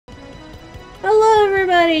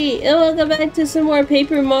everybody, and welcome back to some more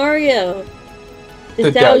Paper Mario.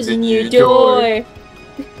 The Thousand Year Door.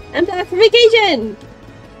 I'm back from vacation.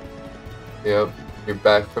 Yep, you're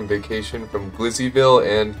back from vacation from Glizzyville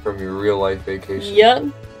and from your real life vacation. Yep.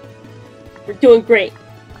 We're doing great.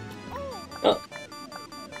 Oh.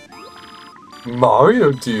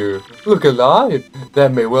 Mario dear, look alive.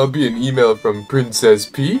 That may well be an email from Princess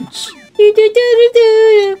Peach.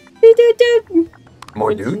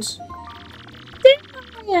 More nudes?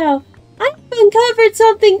 Mario, I've uncovered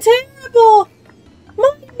something terrible.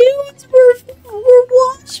 My nudes were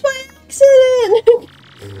washed by accident.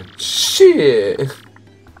 Shit.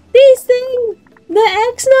 These things, the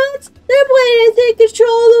X-Nuts, they're planning to take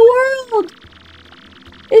control of the world.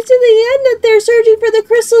 It's to the end that they're searching for the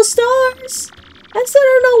crystal stars. I still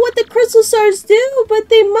don't know what the crystal stars do, but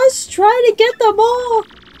they must try to get them all.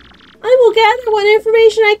 I will gather what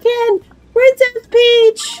information I can. Princess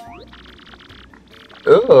Peach!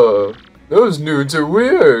 Oh, those nudes are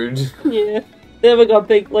weird. Yeah. They have like a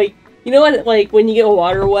big, like, you know what, like, when you get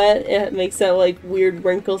water wet, it makes that, like, weird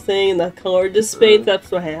wrinkle thing and the color dissipates? That's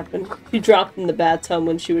what happened. She dropped in the bathtub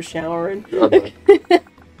when she was showering.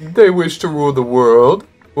 They wish to rule the world?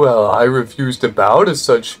 Well, I refuse to bow to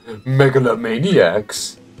such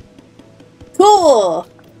megalomaniacs. Cool!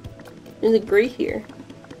 There's a grate here.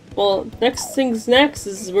 Well, next thing's next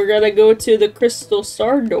is we're gonna go to the Crystal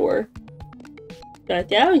Star door. Got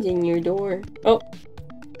that was in your door. Oh.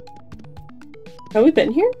 Have we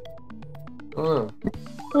been here? Oh.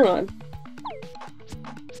 Hold on.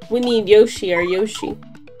 We need Yoshi, our Yoshi.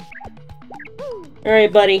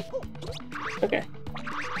 Alright, buddy. Okay.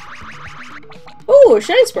 Ooh, a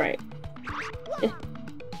Shine Sprite. Yeah.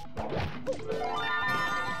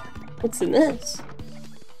 What's in this?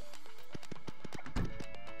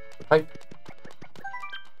 Hi.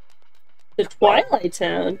 The Twilight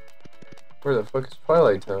Town. Where the fuck is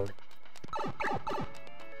Twilight Town?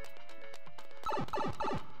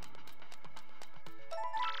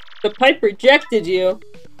 The pipe rejected you.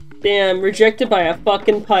 Damn, rejected by a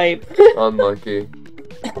fucking pipe. Unlucky.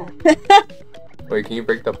 Wait, can you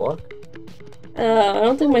break that block? I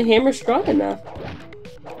don't think my hammer's strong enough.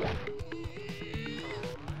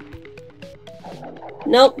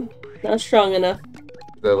 Nope, not strong enough.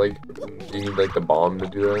 Is that like, do you need like the bomb to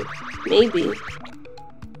do that? Maybe.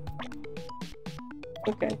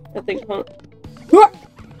 Okay, I think, huh? Woo!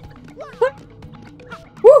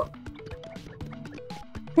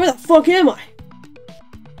 Where the fuck am I?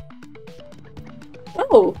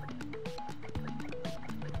 Oh!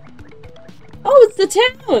 Oh, it's the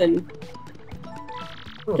town!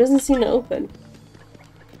 It doesn't seem to open.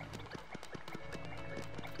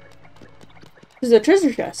 There's a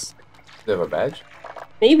treasure chest. Do they have a badge?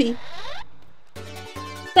 Maybe.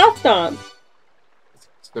 Stop Stomp!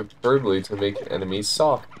 Superbly to make enemies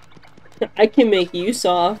soft. I can make you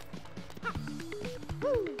soft.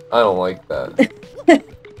 I don't like that.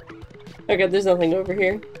 Okay, there's nothing over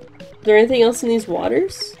here. Is there anything else in these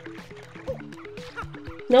waters?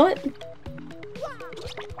 Not?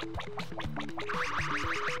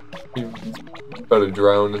 He's about to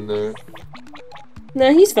drown in there.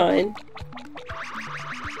 Nah, he's fine.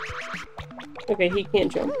 Okay, he can't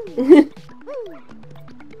jump.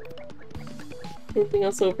 Anything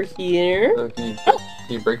else over here? Can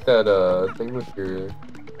you break that thing with your...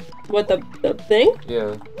 What, the thing?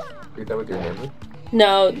 Yeah. Break that with your hammer?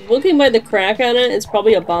 No, looking by the crack on it, it's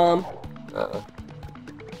probably a bomb.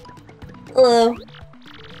 Hello.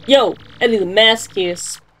 Yo, Eddie the Mask here,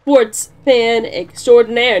 sports fan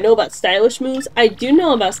extraordinaire. Know about stylish moves? I do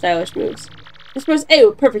know about stylish moves. This was A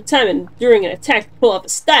with perfect timing during an attack to pull off a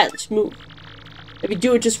stylish move. If you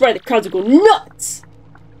do it just right, the cards will go nuts!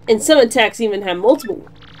 And some attacks even have multiple.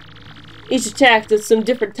 Each attack does some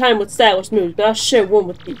different time with stylish moves, but I'll share one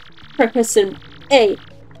with you. Pressing A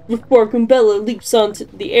before Goombella leaps onto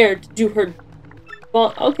the air to do her...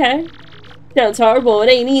 Well, okay. Sounds hard, but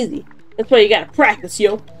it ain't easy. That's why you gotta practice,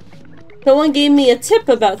 yo. Someone gave me a tip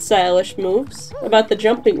about stylish moves, about the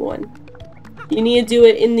jumping one. You need to do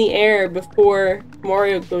it in the air before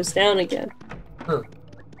Mario goes down again. Huh.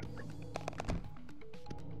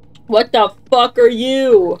 What the fuck are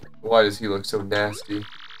you? Why does he look so nasty?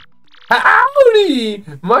 Howdy!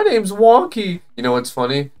 My name's Wonky. You know what's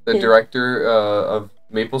funny? The director of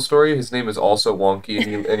Maple Story, his name is also Wonky,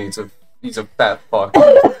 and he's a fat fuck.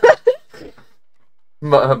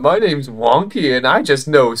 my name's Wonky, and I just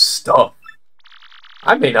know stuff.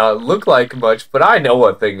 I may not look like much, but I know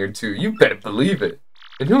a thing or two. You better believe it.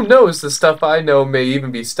 And who knows, the stuff I know may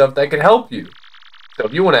even be stuff that can help you. So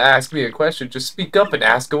if you want to ask me a question, just speak up and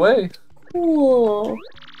ask away. Cool.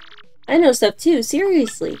 I know stuff too,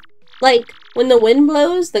 seriously. Like, When the wind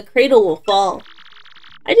blows, the cradle will fall.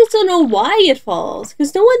 I just don't know why it falls,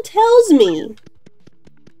 because no one tells me.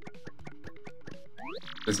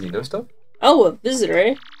 Does he know stuff? Oh, a visitor,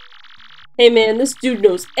 eh? Hey man, this dude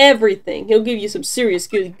knows everything. He'll give you some serious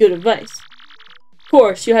good advice. Of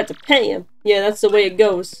course, you have to pay him. Yeah, that's the way it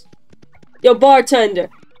goes. Yo, bartender,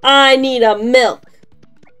 I need a milk.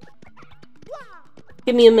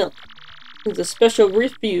 Give me a milk. There's a special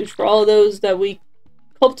refuge for all those that we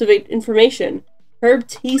cultivate information. Herb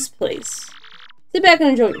Tea's place. Sit back and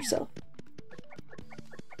enjoy yourself.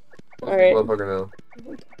 Alright.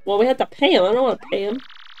 Well, we have to pay him. I don't want to pay him.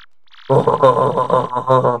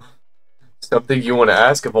 Something you want to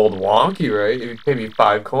ask of old Wonky, right? If you pay me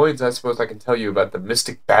 5 coins, I suppose I can tell you about the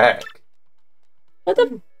mystic bag. What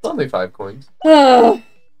the? It's only 5 coins. You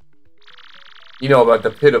know about the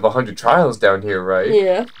pit of 100 trials down here, right?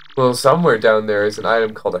 Yeah. Well, somewhere down there is an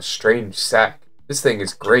item called a strange sack. This thing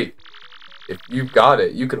is great. If you've got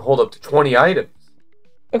it, you can hold up to 20 items.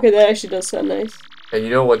 Okay, that actually does sound nice. And you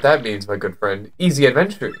know what that means, my good friend? Easy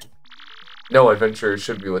adventure. No adventurer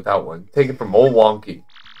should be without one. Take it from old Wonky.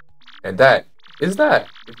 And that is that.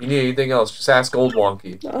 If you need anything else, just ask old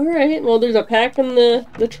Wonky. Alright, well there's a pack in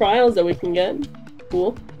the trials that we can get.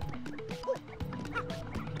 Cool.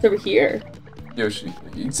 It's over here. Yoshi.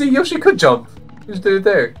 See, Yoshi could jump. Just did it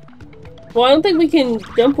there. Well, I don't think we can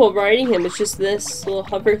jump while riding him. It's just this little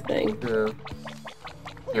hover thing. Yeah.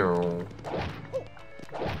 Yo.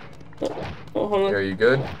 Oh, hold on. Are you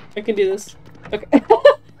good? I can do this. Okay.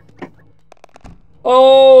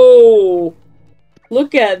 Oh!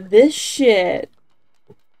 Look at this shit.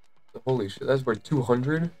 Holy shit, that's worth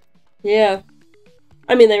 200? Yeah.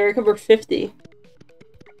 I mean, they recover 50.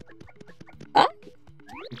 Ah.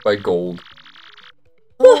 By gold.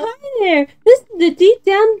 Oh, hi there! This is the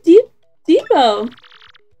depot.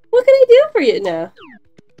 What can I do for you now?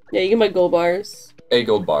 Yeah, you get my gold bars. A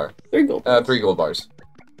gold bar. 3 gold bars. 3 gold bars.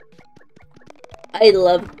 I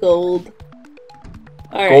love gold.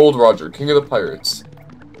 Alright. Gold Roger, king of the pirates.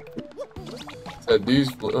 Said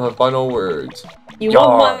these final words. You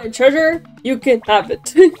want my treasure? You can have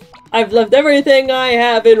it. I've left everything I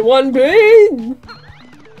have in one bin.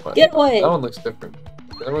 What? Get away. That one looks different.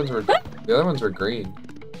 The other ones were green.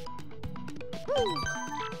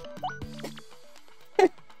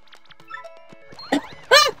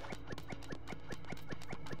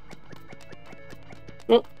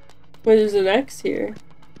 Oh, there's an X here.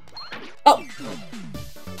 Oh!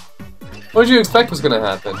 What did you expect was gonna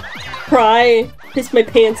happen? Cry, piss my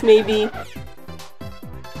pants maybe,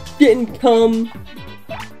 didn't come.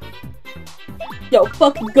 Yo,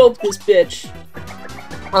 fucking gulp this bitch.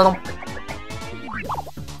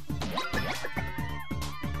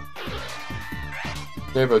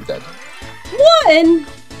 They're both dead. One!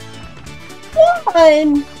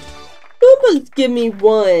 One! Don't give me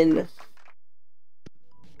one.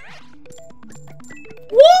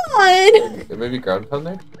 One! There may be ground pound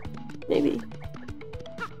there? Maybe.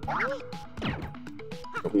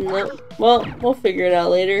 No. Well, we'll figure it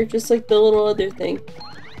out later, just like the little other thing.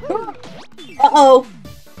 Uh-oh!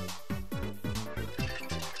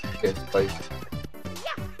 Okay, spike.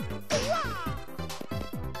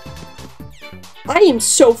 I am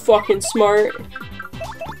so fucking smart.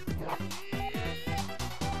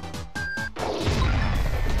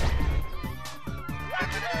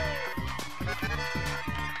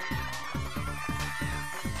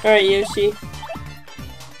 Alright, Yoshi.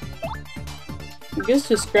 I guess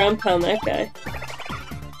just ground pound that guy.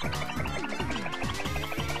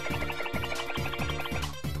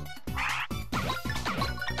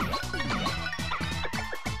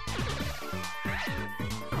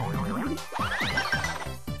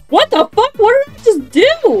 What the fuck? What did I just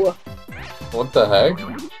do? What the heck?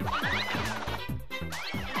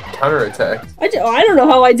 Counterattack. I don't know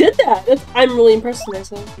how I did that. I'm really impressed with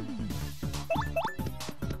myself.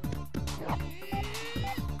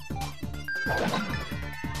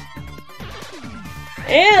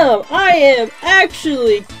 I am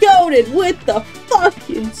actually goated with the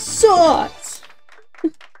fucking sauce!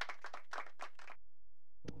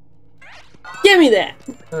 Give me that!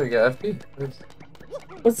 Oh, you got FP. Nice.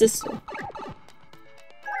 What's this one?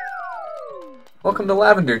 Welcome to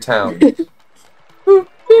Lavender Town.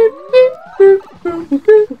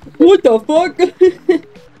 What the fuck?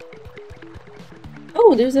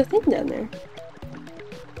 Oh, there's a thing down there.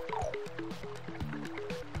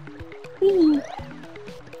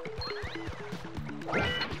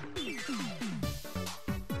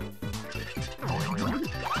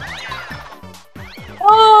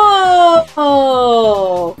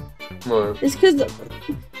 Oh! What? It's because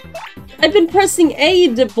I've been pressing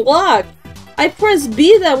A to block. I pressed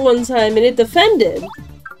B that one time and it defended.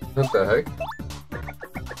 What the heck?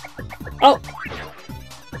 Oh.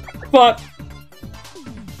 Fuck.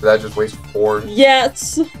 Did that just waste 4?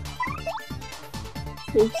 Yes.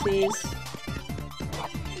 Oopsies.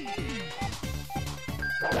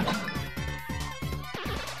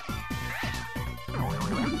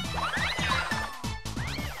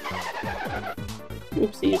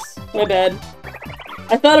 Oopsies. My bad.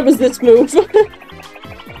 I thought it was this move.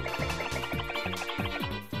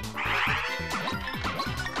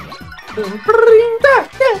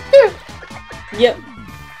 Yep.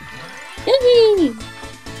 Yay!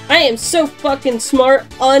 I am so fucking smart.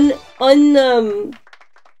 What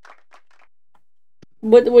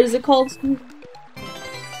is it called? I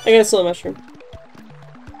got a slow mushroom.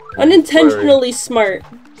 Unintentionally smart.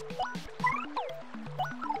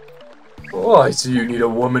 Oh, I see you need a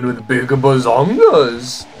woman with big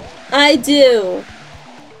bazongas. I do.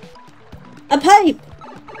 A pipe.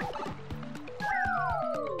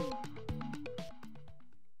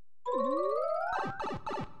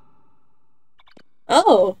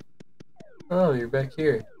 Oh. Oh, you're back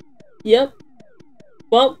here. Yep.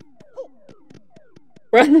 Well,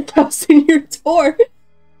 we're at the house in your door.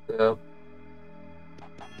 Yeah.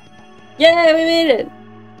 Yeah, we made it.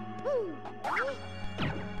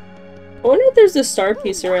 I wonder if there's a star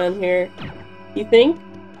piece around here. You think?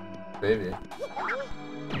 Maybe.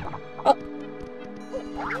 Oh.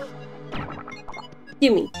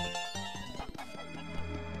 Gimme.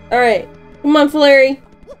 Alright. Come on, Flurry.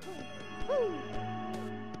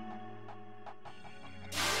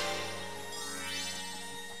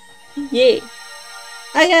 Yay.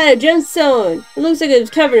 I got a gemstone. It looks like it was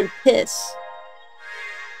covered in piss.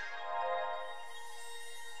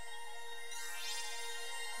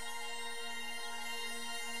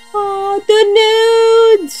 Oh,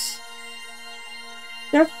 the nudes!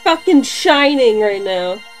 They're fucking shining right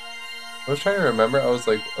now. I was trying to remember. I was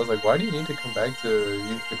like, why do you need to come back to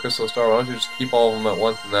use the crystal star? Why don't you just keep all of them at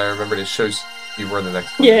once? And then I remembered it shows you were in the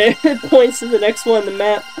next one. Yeah, it points to the next one on the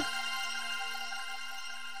map.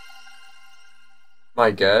 My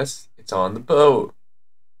guess, it's on the boat.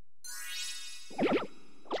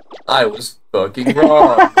 I was fucking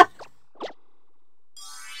wrong.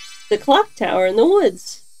 The clock tower in the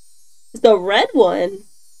woods. It's the red one.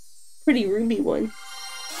 Pretty ruby one.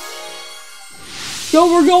 Yo,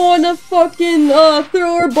 we're going to fucking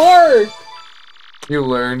Thriller Bark. You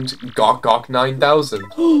learned Gok Gok 9000.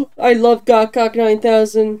 I love Gok Gok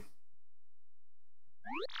 9000.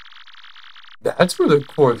 That's where the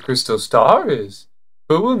 4th crystal star is.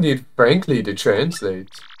 But we'll need Frankly to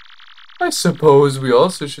translate. I suppose we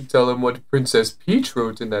also should tell him what Princess Peach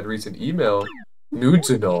wrote in that recent email. Nudes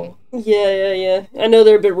and all. Yeah. I know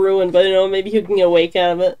they're a bit ruined, but you know, maybe he can get a wake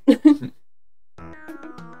out of it.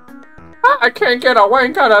 I can't get a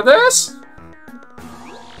wank out of this!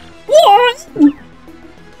 What?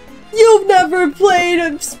 You've never played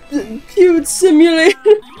a Pewd Simulator?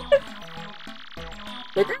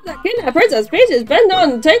 The girl that kidnapped Princess Peach is bent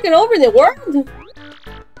on taking over the world?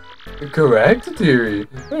 Correct, dearie.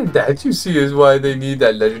 And that, you see, is why they need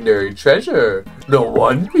that legendary treasure. The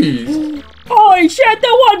One Piece. Holy shit,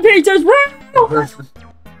 the One Piece is real!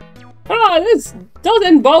 Oh, this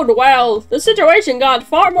doesn't bode well. The situation got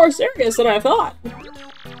far more serious than I thought.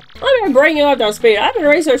 Let me bring you up to speed. I've been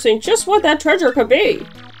researching just what that treasure could be.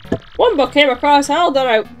 One book came across how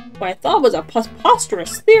that I thought was a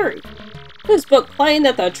preposterous theory. This book claimed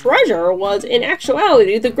that the treasure was, in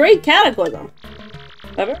actuality, the Great Cataclysm.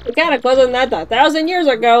 The very cataclysm that 1,000 years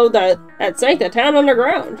ago that sank the town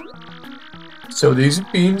underground. So these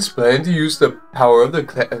beings plan to use the power of the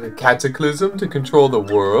cataclysm to control the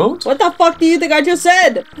world? What the fuck do you think I just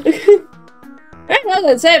said? It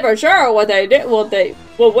doesn't say for sure what they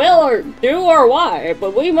will or do or why,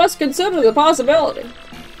 but we must consider the possibility.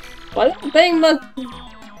 But that thing must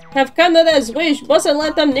have come to this. We mustn't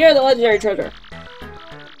let them near the legendary treasure.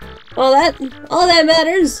 All that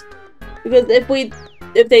matters, because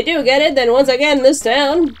if they do get it, then once again this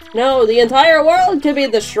town, no, the entire world could be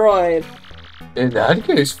destroyed. In that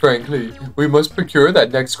case, frankly, we must procure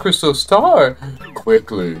that next crystal star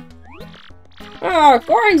quickly.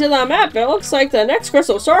 According to the map, it looks like the next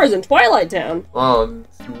crystal star is in Twilight Town. Well,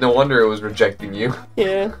 no wonder it was rejecting you.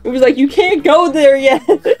 Yeah, it was like, you can't go there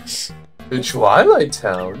yet. In Twilight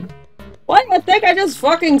Town? What do you think I just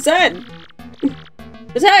fucking said?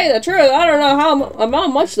 To tell you the truth, I don't know how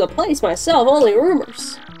much the place myself, only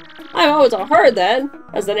rumors. I've always heard that,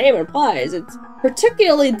 as the name implies, it's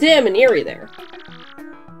particularly dim and eerie there.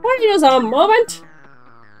 Wait just a moment!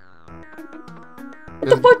 What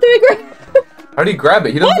the fuck did he grab? How do you grab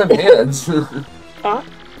it? He doesn't have hands.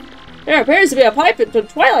 There appears to be a pipe into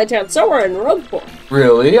Twilight Town somewhere in Rogueport.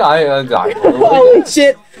 Really? I Holy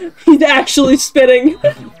shit, he's actually spitting.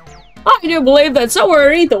 I do believe that somewhere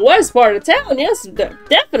underneath the west part of town, yes,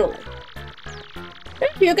 definitely.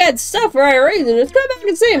 If you got stuff for a reason, just come back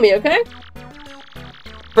and see me, okay?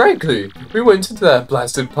 Frankly, we went into that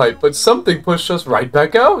blasted pipe, but something pushed us right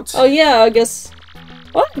back out. Oh yeah, I guess...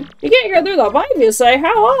 What? You can't go through the pipe, you say?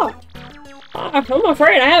 How odd? I'm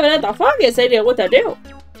afraid I haven't had the foggiest idea what to do.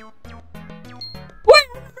 Wait,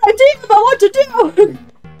 I have an idea about what to do!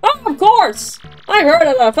 Oh, of course! I heard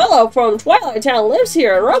that a fellow from Twilight Town lives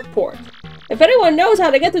here in Rogueport. If anyone knows how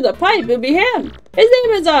to get through the pipe, it'd be him. His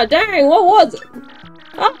name is, dang, what was it?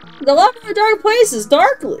 The Lover of Dark Places,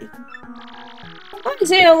 Darkly. I've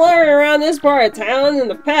seen him lurking around this part of town in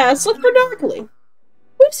the past. Look for Darkly.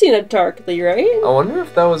 We've seen a Darkly, right? I wonder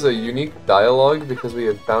if that was a unique dialogue because we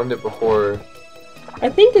had found it before. I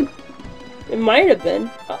think it might have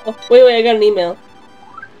been. Uh-oh. Wait, I got an email.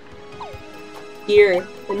 Here,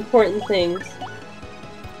 important things.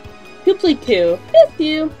 Cooply Coo. With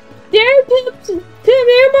you. Dear Coops,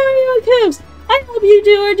 dear Mario Coops, I hope you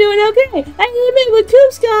two are doing okay. I admit with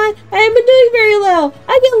Coops gone, I haven't been doing very well.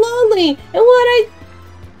 I get lonely, and when I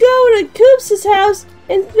go to Coops' house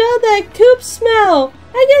and smell that Coops smell,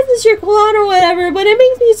 I guess it's your cologne or whatever, but it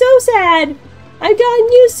makes me so sad. I've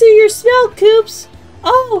gotten used to your smell, Coops.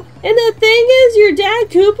 Oh, and the thing is, your dad,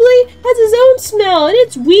 Cooply, has his own smell, and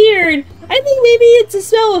it's weird. I think maybe it's the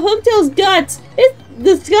smell of Hooktail's guts. It's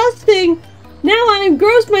disgusting. Now I am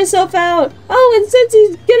grossed myself out. Oh, and since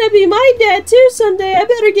he's gonna be my dad too someday, I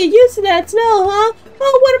better get used to that smell, huh?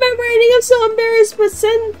 Oh, what am I writing? I'm so embarrassed, but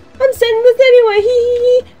I'm sending this anyway.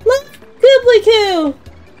 Hee. Love, Cooply Coo.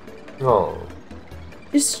 Oh.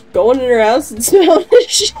 Just going in her house and smelling this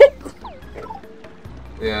shit.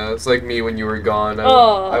 Yeah, it's like me when you were gone.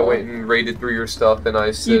 I went and raided through your stuff and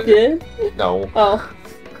I said... You did? No. Oh.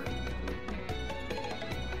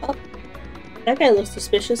 That guy looks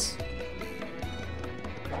suspicious.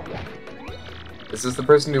 Is this the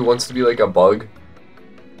person who wants to be like a bug?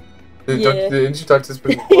 Yeah. Didn't you talk to this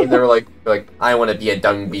person before? They were like, I want to be a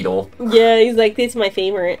dung beetle. Yeah, he's like, this is my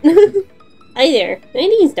favorite. Hi there, my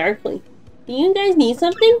name's Darkly. Do you guys need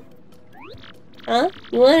something? Huh?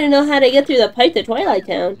 You want to know how to get through the pipe to Twilight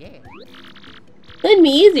Town? Couldn't be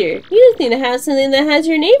easier. You just need to have something that has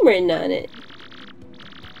your name written on it.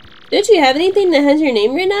 Don't you have anything that has your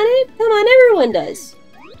name written on it? Come on, everyone does.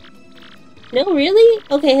 No, really?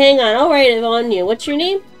 Okay, hang on. I'll write it on you. What's your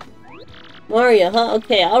name? Mario, huh?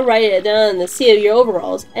 Okay, I'll write it down in the sea of your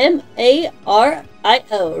overalls.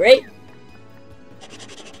 M-A-R-I-O, right?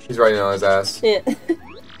 He's writing on his ass. Yeah.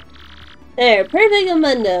 There, perfect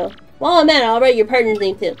mundo. While I'm at it, I'll write your partner's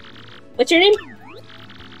name too. What's your name?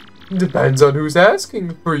 Depends on who's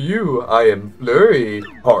asking. For you, I am Flurry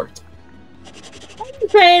Heart. I'll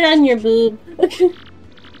just write it on your boob.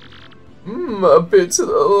 A bit to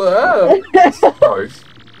the left. Heart.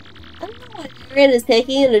 I don't know what Aaron is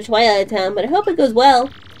taking into Twilight Town, but I hope it goes well.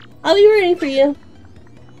 I'll be rooting for you.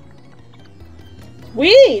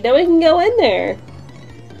 Sweet! Now we can go in there.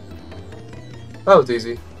 That was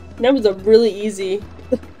easy. That was a really easy.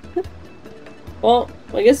 Well,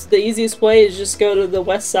 I guess the easiest way is just go to the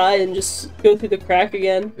west side and just go through the crack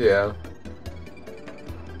again. Yeah.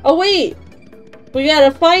 Oh wait! We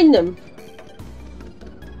gotta find him.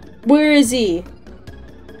 Where is he?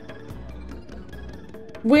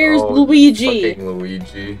 Where's Luigi? Fucking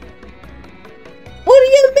Luigi. What do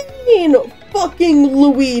you mean, fucking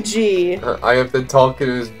Luigi? I have to talk in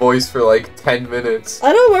his voice for like 10 minutes.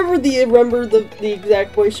 I don't remember the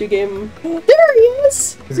exact voice you gave him. There he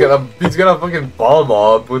is! He's got a fucking ball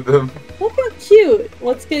mob with him. Look how cute.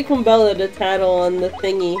 Let's get Kumbella to tattle on the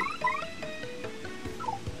thingy.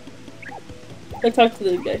 I'll talk to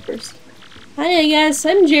the guy first. Hi, guys.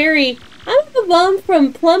 I'm Jerry. I'm the bum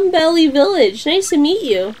from Plum Belly Village. Nice to meet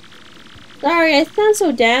you. Sorry, I sound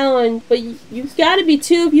so down, but you've got to be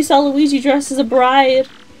too if you saw Luigi dressed as a bride.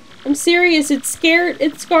 I'm serious. It scarred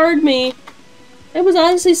me. It was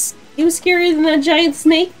honestly, it was scarier than that giant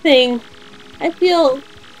snake thing. I feel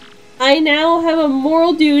I now have a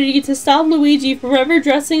moral duty to stop Luigi from ever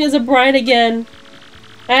dressing as a bride again.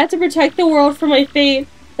 I have to protect the world from my fate.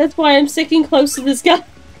 That's why I'm sticking close to this guy.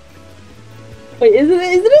 Wait, isn't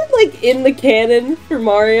it like in the canon for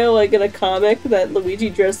Mario, like in a comic, that Luigi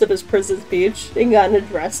dressed up as Princess Peach and got in a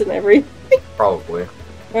dress and everything? Probably.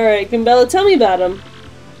 Alright, Kumbella, tell me about him.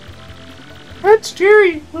 That's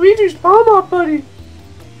Jerry, Luigi's Palm-Op buddy.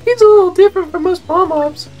 He's a little different from most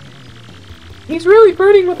Palm-Ops. He's really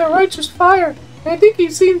burning with a righteous fire, and I think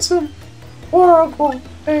he's seen some horrible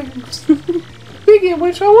things. Speaking of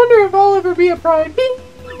which, I wonder if I'll ever be a bride.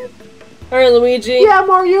 Alright, Luigi. Yeah,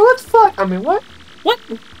 Mario, let's fuck. I mean, what? What?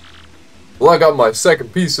 Well, I got my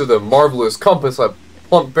second piece of the marvelous compass at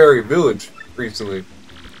Plumpberry Village recently.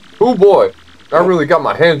 Oh boy, I really got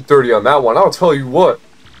my hands dirty on that one. I'll tell you what.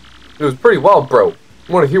 It was pretty wild, bro.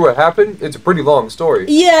 Want to hear what happened? It's a pretty long story.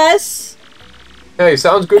 Yes. Hey,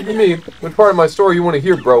 sounds good to me. What part of my story you want to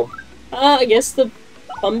hear, bro? I guess the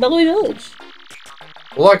Plumbelly Village.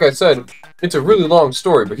 Well, like I said, it's a really long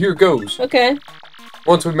story, but here goes. Okay.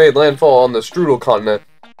 Once we made landfall on the Strudel continent,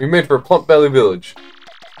 we made for Plumpbelly Village.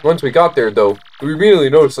 Once we got there, though, we immediately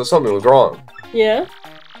noticed that something was wrong. Yeah?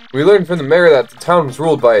 We learned from the mayor that the town was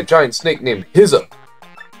ruled by a giant snake named Hizza.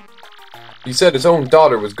 He said his own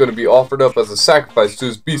daughter was going to be offered up as a sacrifice to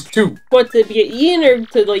his beast too. What, to get eaten or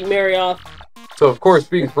to, like, marry off? So of course,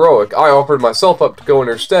 being heroic, I offered myself up to go in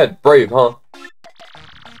her stead. Brave, huh?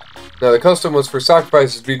 Now the custom was for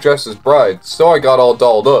sacrifices to be dressed as brides, so I got all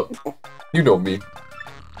dolled up. You know me.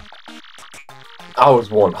 I was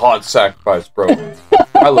one hot sacrifice, bro.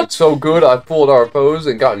 I looked so good, I pulled our foes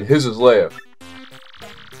and got in Hiz's lair.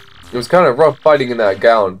 It was kind of rough fighting in that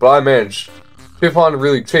gown, but I managed. Piffon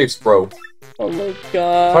really chased, bro. Oh my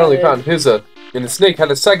god. Finally found Hizza, and the snake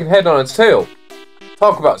had a second head on its tail.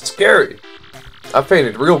 Talk about scary. I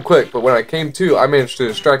fainted real quick, but when I came to, I managed to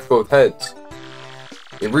distract both heads.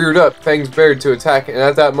 It reared up, fangs bared to attack, and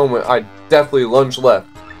at that moment, I deftly lunged left.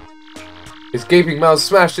 His gaping mouths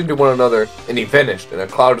smashed into one another, and he vanished in a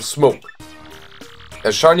cloud of smoke.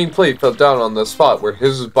 A shining plate fell down on the spot where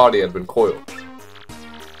Hiz's body had been coiled.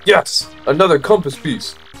 Yes! Another compass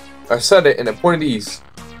piece! I set it and it pointed east.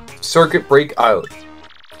 Circuit Break Island.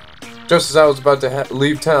 Just as I was about to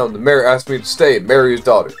leave town, the mayor asked me to stay and marry his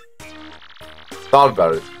daughter. Thought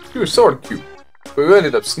about it. She was sort of cute, but we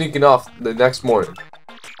ended up sneaking off the next morning.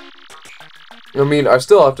 I mean, I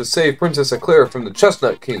still have to save Princess Eclair from the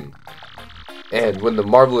Chestnut King. And when the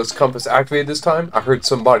marvelous compass activated this time, I heard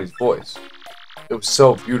somebody's voice. It was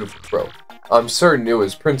so beautiful, bro. I'm certain it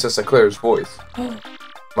was Princess Eclair's voice.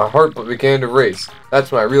 My heart began to race.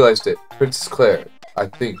 That's when I realized it. Princess Claire.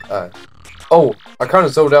 Oh, I kind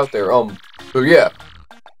of zoned out there. So yeah.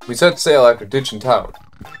 We set sail after ditching town.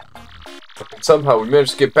 And somehow we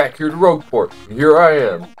managed to get back here to Rogueport. And here I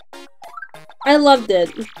am. I loved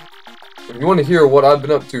it. If you want to hear what I've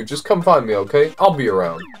been up to, just come find me, okay? I'll be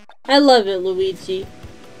around. I love it, Luigi.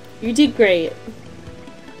 You did great.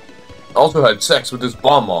 I also had sex with this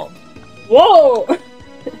bomb-mom. Whoa!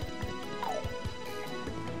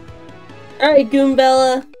 Alright,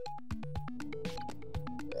 Goombella.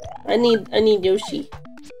 I need Yoshi.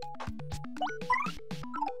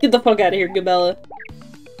 Get the fuck out of here, Goombella.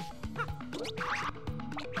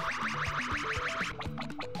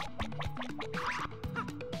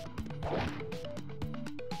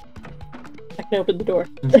 I can open the door.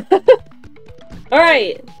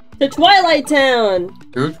 Alright, to Twilight Town!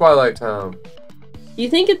 To Twilight Town. You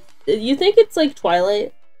think it's like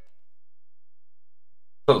Twilight?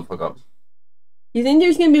 Shut the fuck up. You think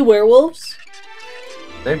there's gonna be werewolves?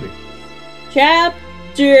 Maybe.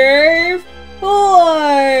 Chapter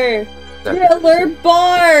 4! Thriller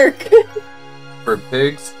Bark! For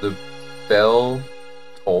pigs, the bell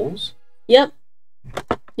tolls? Yep.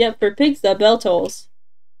 Yep, for pigs, the bell tolls.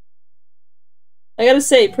 I gotta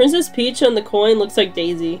say, Princess Peach on the coin looks like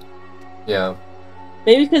Daisy. Yeah.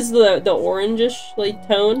 Maybe because of the orangish, like,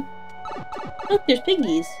 tone. Look, there's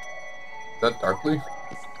piggies. Is that Darkly?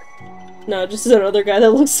 No, just another guy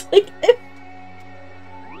that looks like him.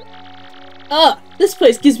 Ugh, this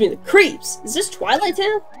place gives me the creeps. Is this Twilight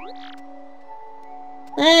Town?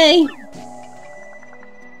 Hey.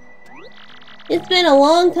 It's been a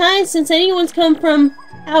long time since anyone's come from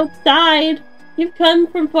outside. You've come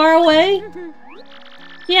from far away?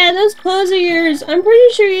 Yeah, those clothes are yours. I'm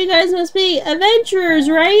pretty sure you guys must be adventurers,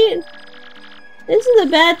 right? This is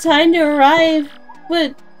a bad time to arrive,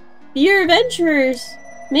 but you're adventurers.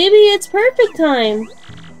 Maybe it's perfect time.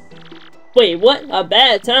 Wait, what? A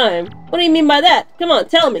bad time? What do you mean by that? Come on,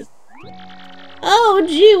 tell me. Oh,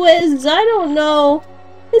 gee whiz, I don't know.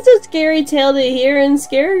 It's a scary tale to hear and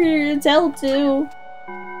scarier to tell, too.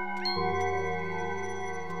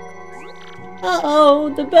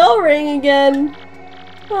 Uh-oh, the bell rang again.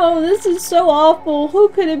 Oh, this is so awful. Who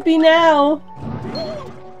could it be now?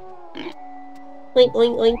 Link,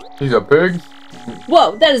 link, link. He's a pig?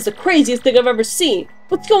 Whoa, that is the craziest thing I've ever seen.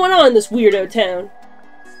 What's going on in this weirdo town?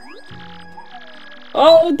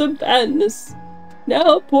 Oh, the badness.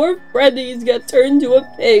 Now poor Freddy's got turned to a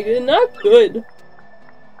pig, and not good.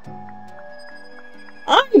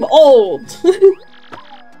 I'm old.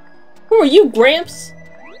 Who are you, Gramps?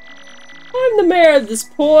 I'm the mayor of this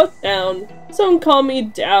poor town. Some call me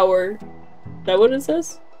Dower. Is that what it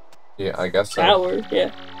says? Yeah, I guess so. Shower,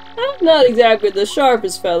 yeah. I'm not exactly the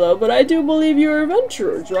sharpest fellow, but I do believe you're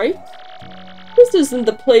adventurers, right? This isn't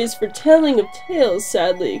the place for telling of tales,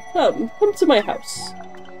 sadly. Come to my house.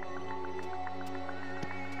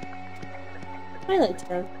 Twilight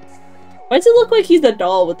Town. Why does it look like he's a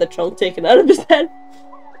doll with the chunk taken out of his head?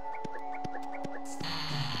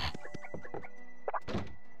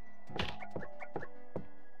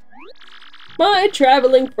 My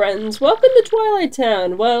traveling friends, welcome to Twilight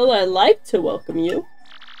Town. Well, I'd like to welcome you.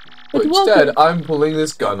 But instead, I'm pulling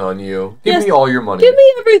this gun on you. Give me all your money. Give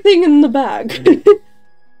me everything in the bag.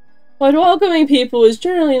 But welcoming people is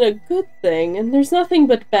generally a good thing, and there's nothing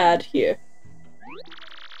but bad here.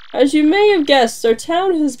 As you may have guessed, our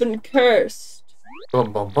town has been cursed.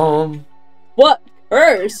 Bum bum bum. What?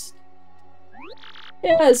 Cursed?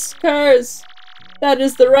 Yes, cursed. That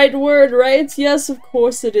is the right word, right? Yes, of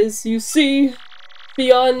course it is. You see,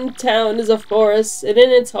 beyond town is a forest, and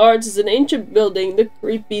in its heart is an ancient building, the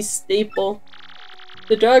creepy staple.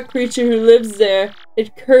 The dark creature who lives there,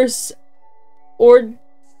 it curses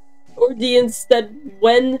Ordians that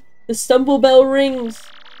when the stumble bell rings,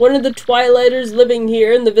 one of the Twilighters living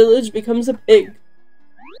here in the village becomes a pig.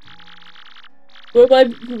 Will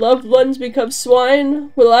my loved ones become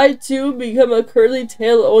swine? Will I too become a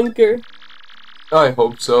curly-tailed oinker? I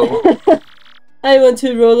hope so. I want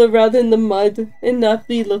to roll around in the mud and not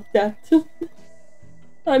be looked at.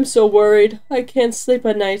 I'm so worried. I can't sleep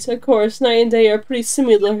at night. Of course, night and day are pretty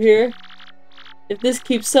similar here. If this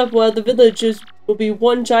keeps up, well, the villages will be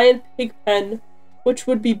one giant pig pen, which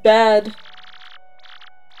would be bad.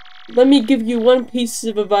 Let me give you one piece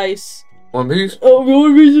of advice. One piece? Oh,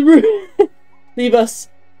 one piece of advice. Leave us.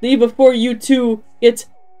 Leave before you too get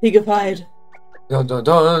pigified. Dun dun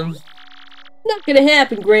dun. Not gonna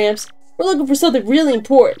happen, Gramps. We're looking for something really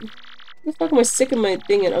important. What the fuck am I sticking my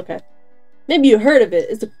thing in? Okay. Maybe you heard of it.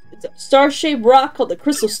 It's a star-shaped rock called the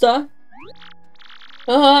Crystal Star.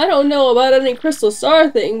 I don't know about any crystal star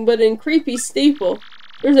thing, but in Creepy Steeple,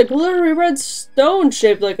 there's a glittery red stone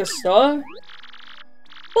shaped like a star.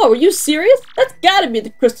 Oh, are you serious? That's gotta be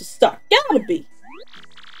the Crystal Star. Gotta be.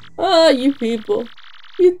 You people.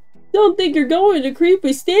 You don't think you're going to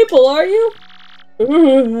Creepy Steeple, are you?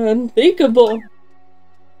 Unthinkable.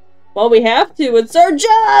 Well, we have to. It's our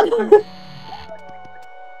job!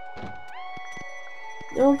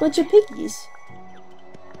 Oh, a bunch of piggies.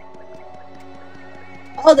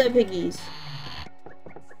 All the piggies.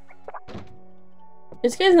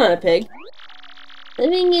 This guy's not a pig.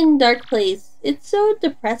 Living in dark place. It's so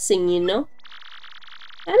depressing, you know?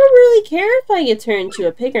 I don't really care if I get turned into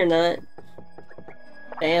a pig or not.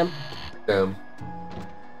 Damn. Damn.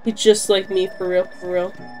 He's just like me, for real, for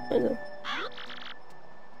real. I know.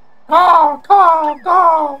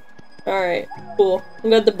 Caw. Alright, cool. I'm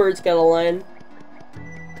glad the bird's got a line.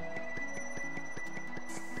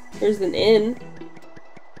 There's an inn.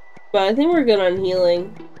 But I think we're good on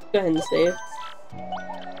healing. Go ahead and save.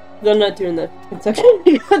 I'm not doing that. It's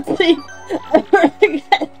okay. Let's see.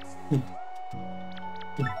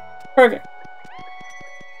 Perfect.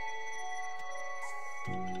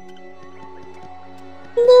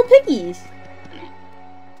 Little piggies.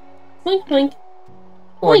 Boink, boink.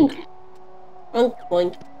 Boink. Boink,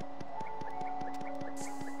 boink.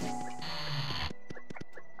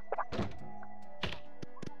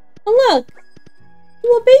 Oh, look.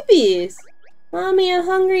 Little babies. Mommy, I'm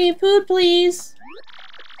hungry. Food, please.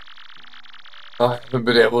 I haven't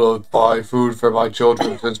been able to buy food for my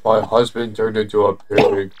children since my husband turned into a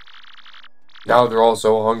pig. Now they're all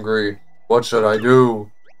so hungry. What should I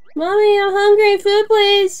do? Mommy, I'm hungry. Food,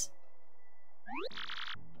 please.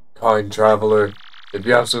 Kind traveler, if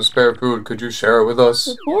you have some spare food, could you share it with us?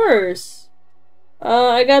 Of course.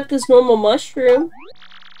 I got this normal mushroom.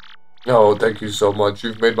 No, thank you so much.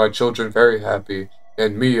 You've made my children very happy.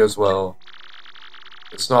 And me as well.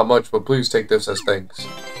 It's not much, but please take this as thanks.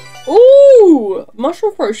 Ooh!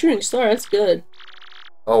 Mushroom for a shooting star. That's good.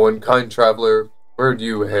 Oh, and kind traveler, where do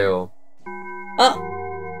you hail?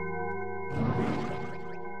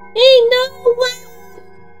 Hey, no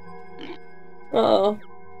way! Uh-oh.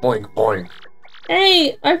 Boink, boink.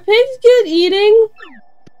 Hey, are pigs good eating?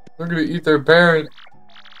 They're gonna eat their parent.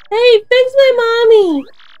 Hey, fix my mommy!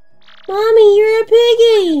 Mommy, you're a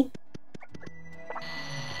piggy!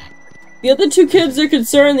 The other two kids are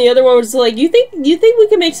concerned, the other one was like, you think we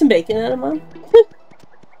can make some bacon out of Mom?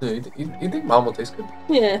 Yeah, you think Mom will taste good?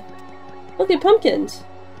 Yeah. Okay, pumpkins.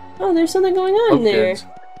 Oh, there's something going on Pumpkins.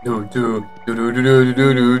 there. Do do do do do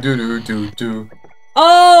do do do do do do.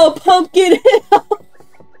 Oh, Pumpkin Hill!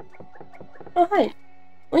 Oh, hi.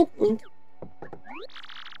 Oink, oink.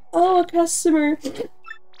 Oh, a customer.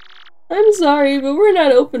 I'm sorry, but we're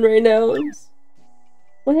not open right now.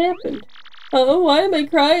 What happened? Oh, why am I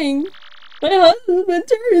crying? My husband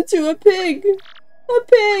turned into a pig. A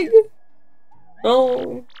pig!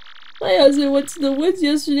 Oh, my husband went to the woods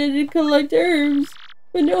yesterday to collect herbs,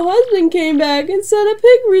 but no husband came back and said a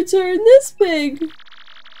pig returned. This pig!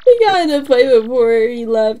 He got in a fight before he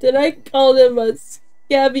left, and I called him a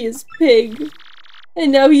scabious pig.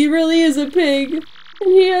 And now he really is a pig.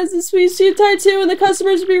 And he has a sweet tattoo, and the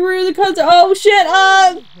customers be rude. Oh shit!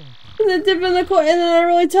 And then dip in the coin, and then I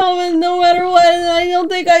really tell him no matter what, and I don't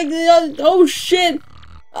think oh shit!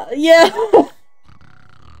 Yeah.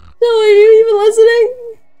 No, are you even listening?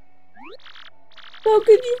 How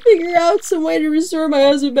could you figure out some way to restore my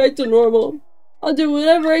husband back to normal? I'll do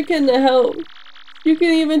whatever I can to help. You can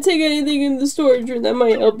even take anything in the storage room that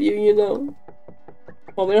might help you, you know.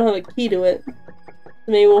 Well, we don't have a key to it.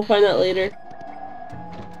 Maybe we'll find out later.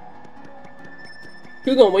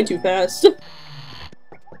 You're going way too fast.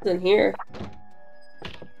 What's in here?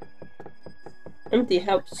 Empty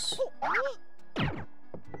house.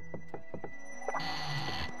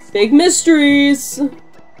 Big mysteries!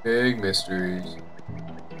 Big mysteries.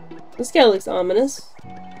 This guy looks ominous.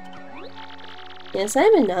 Yes,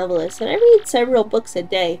 I'm a novelist, and I read several books a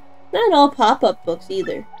day. Not all pop-up books,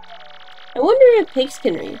 either. I wonder if pigs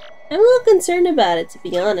can read. I'm a little concerned about it, to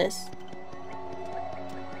be honest.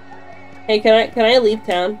 Hey, can I leave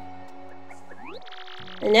town?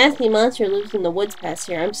 A nasty monster lives in the woods past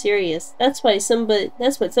here. I'm serious. That's what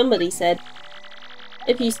somebody said.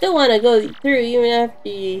 If you still want to go through, even after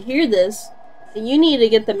you hear this, you need to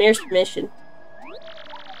get the mayor's permission.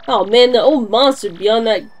 Oh man, the old monster beyond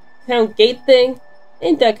that town gate thing?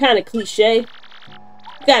 Ain't that kind of cliche? You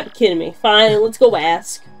gotta be kidding me. Fine, let's go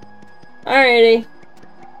ask. Alrighty.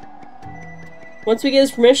 Once we get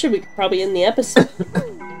his permission, we could probably end the episode.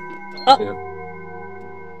 Oh. Yeah.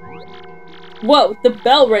 Whoa, the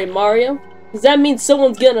bell rang, Mario. Does that mean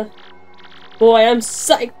someone's gonna... Boy, I'm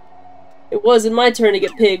psyched. It wasn't my turn to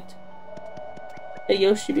get pigged. Hey,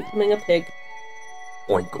 Yoshi becoming a pig.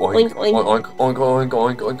 Oink oink oink oink oink oink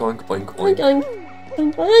oink oink oink oink oink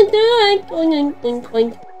Oink, oink, oink, oink, oink,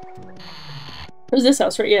 oink. Who's this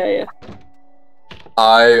house, right? Yeah.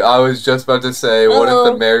 I was just about to say, what if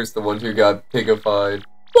Uh-oh. the mayor's the one who got pigified?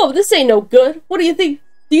 Whoa, this ain't no good. What do you think?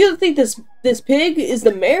 Do you think this pig is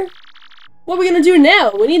the mayor? What are we gonna do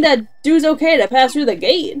now? We need that dude's okay to pass through the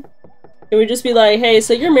gate. Can we just be like, hey,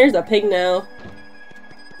 so your mayor's a pig now?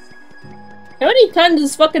 How many times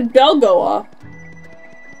does this fucking bell go off?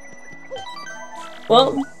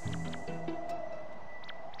 Well,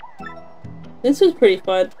 this was pretty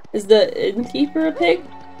fun. Is the innkeeper a pig?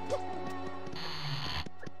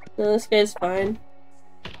 No, this guy's fine.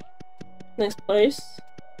 Nice place.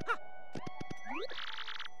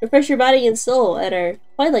 Refresh your body and soul at our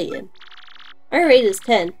Twilight Inn. Our rate is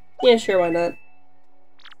 10. Yeah, sure, why not?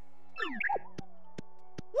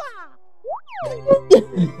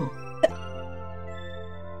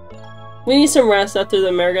 We need some rest after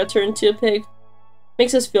the mayor got turned into a pig.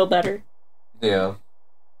 Makes us feel better. Yeah.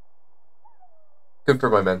 Good for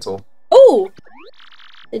my mental. Oh!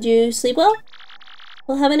 Did you sleep well?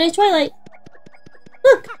 We'll have a nice twilight.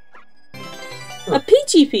 Look! A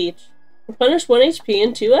Peachy Peach! Replenish 1 HP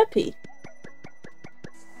and 2 FP.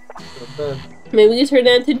 Maybe we can turn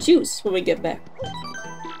that into juice when we get back.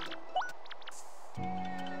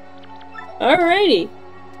 Alrighty.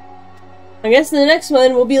 I guess the next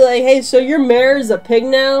one will be like, hey, so your mayor is a pig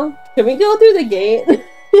now? Can we go through the gate?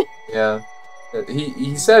 Yeah.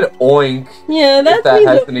 He said oink. Yeah, that means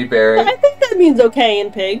has any bearing. I think that means okay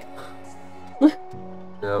in pig.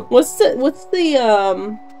 Yep. What's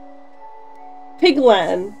the pig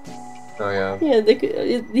Latin? Oh yeah.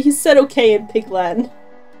 Yeah, he said okay in pig Latin.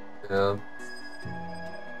 Yeah.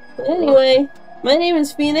 But anyway, my name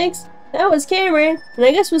is Phoenix. That was Cameron, and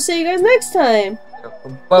I guess we'll see you guys next time.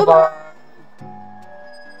 Bye bye.